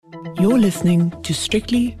You're listening to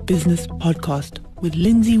Strictly Business Podcast with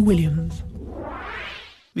Lindsay Williams.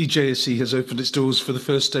 The JSE has opened its doors for the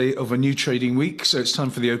first day of a new trading week, so it's time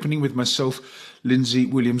for the opening with myself, Lindsay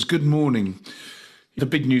Williams. Good morning. The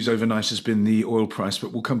big news overnight has been the oil price,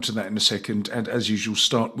 but we'll come to that in a second. And as usual,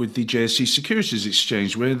 start with the JSE Securities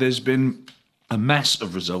Exchange, where there's been a mass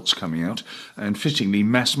of results coming out, and fittingly,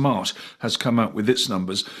 Massmart has come out with its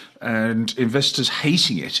numbers, and investors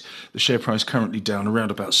hating it. The share price currently down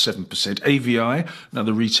around about 7%. AVI,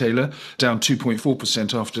 another retailer, down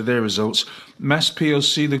 2.4% after their results. Mass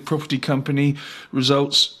PLC, the property company,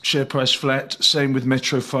 results, share price flat. Same with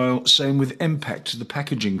Metrofile, same with Impact, the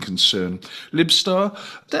packaging concern. Libstar,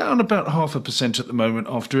 down about 0.5% at the moment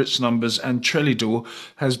after its numbers, and Trelidor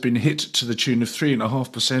has been hit to the tune of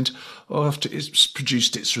 3.5% after it's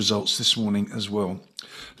produced its results this morning as well.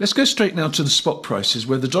 Let's go straight now to the spot prices,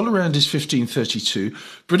 where the dollar rand is 15.32,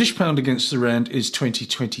 British pound against the rand is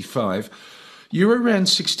 20.25, Euro rand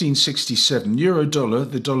 16.67, Euro dollar,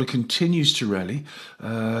 the dollar continues to rally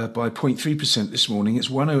by 0.3% this morning. It's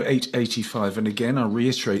 108.85, and again, I'll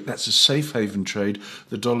reiterate, that's a safe haven trade.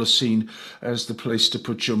 The dollar seen as the place to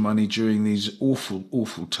put your money during these awful,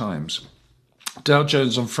 awful times. Dow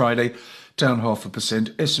Jones on Friday, down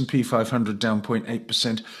 0.5%, S&P 500 down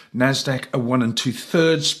 0.8%, Nasdaq a 1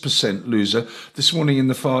 2/3% loser. This morning in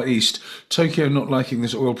the Far East, Tokyo not liking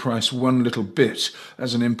this oil price one little bit,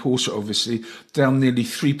 as an importer obviously, down nearly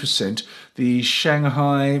 3%. The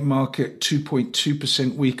Shanghai market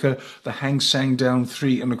 2.2% weaker, the Hang Seng down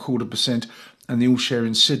 3.25%, and the all share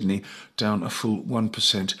in Sydney down a full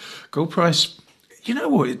 1%. Gold price, you know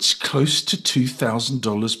what, it's close to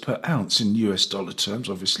 $2,000 per ounce in US dollar terms,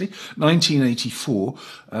 obviously. 1984,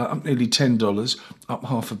 up nearly $10, up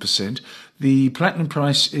 0.5%. The platinum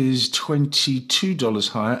price is $22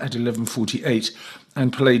 higher at $11.48.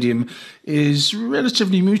 And palladium is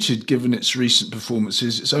relatively muted given its recent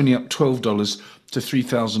performances. It's only up $12 to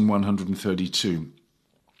 3,132.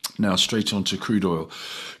 Now straight on to crude oil.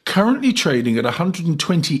 Currently trading at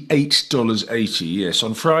 $128.80. Yes,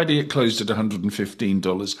 on Friday it closed at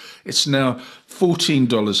 $115. It's now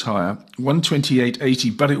 $14 higher,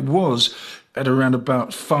 $128.80, but it was at around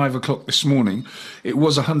about 5 o'clock this morning. It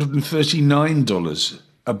was $139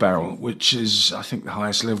 a barrel, which is, I think, the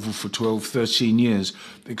highest level for 12, 13 years.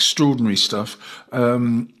 Extraordinary stuff.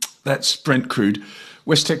 That's Brent crude.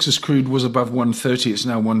 West Texas crude was above 130. It's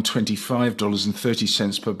now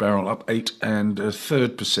 $125.30 per barrel, up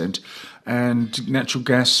 8.33%. And natural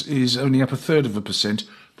gas is only up 1/3%,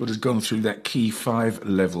 but has gone through that key 5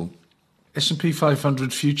 level. S&P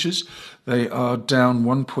 500 futures, they are down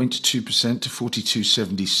 1.2% to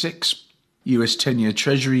 42.76. US 10-year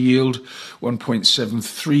Treasury yield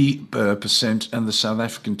 1.73%, and the South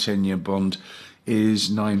African 10-year bond is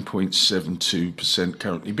 9.72%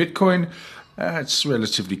 currently. Bitcoin, it's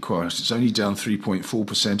relatively quiet. It's only down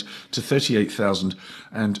 3.4% to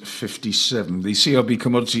 38,057. The CRB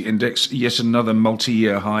Commodity Index, yet another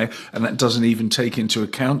multi-year high, and that doesn't even take into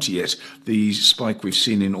account yet the spike we've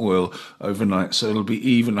seen in oil overnight. So it'll be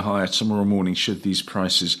even higher tomorrow morning should these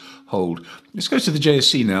prices hold. Let's go to the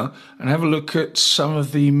JSE now and have a look at some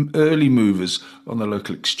of the early movers on the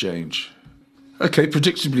local exchange. Okay,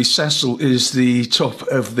 predictably, Sasol is the top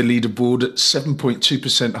of the leaderboard at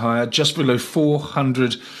 7.2% higher, just below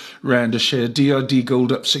 400 Rand a share. DRD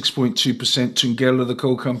Gold up 6.2%, Thungela, the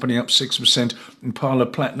coal company, up 6%, Impala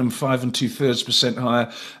Platinum 5 2/3% higher,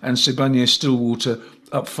 and Sibanye Stillwater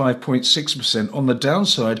up 5.6%. On the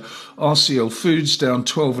downside, RCL Foods down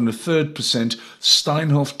 12 1/3%,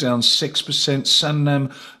 Steinhoff down 6%, Sanlam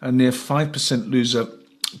a near 5% loser,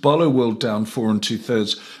 Barlow World down 4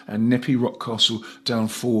 2/3, and Nepi Rockcastle down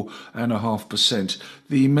 4.5%.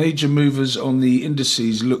 The major movers on the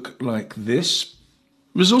indices look like this.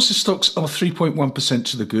 Resources stocks are 3.1%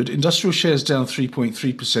 to the good, industrial shares down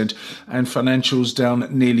 3.3%, and financials down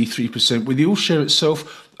nearly 3%, with the all share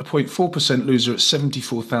itself a 0.4% loser at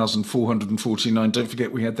 74,449. Don't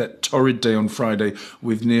forget we had that torrid day on Friday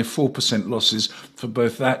with near 4% losses for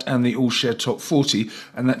both that and the all-share top 40.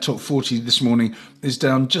 And that top 40 this morning is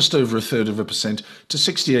down just over 1/3% to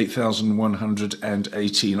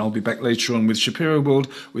 68,118. I'll be back later on with Shapiro World,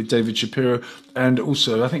 with David Shapiro. And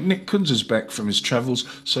also, I think Nick Kunz's back from his travels,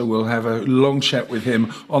 so we'll have a long chat with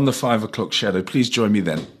him on the 5 o'clock shadow. Please join me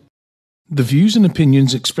then. The views and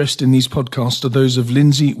opinions expressed in these podcasts are those of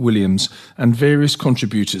Lindsay Williams and various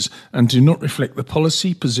contributors and do not reflect the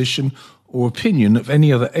policy, position or opinion of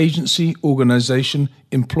any other agency, organisation,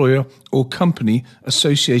 employer or company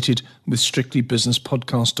associated with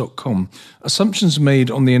strictlybusinesspodcast.com. Assumptions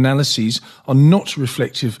made on the analyses are not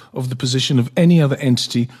reflective of the position of any other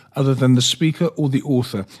entity other than the speaker or the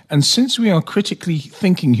author. And since we are critically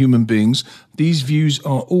thinking human beings, these views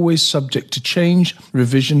are always subject to change,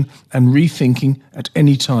 revision and rethinking at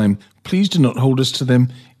any time. Please do not hold us to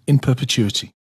them in perpetuity.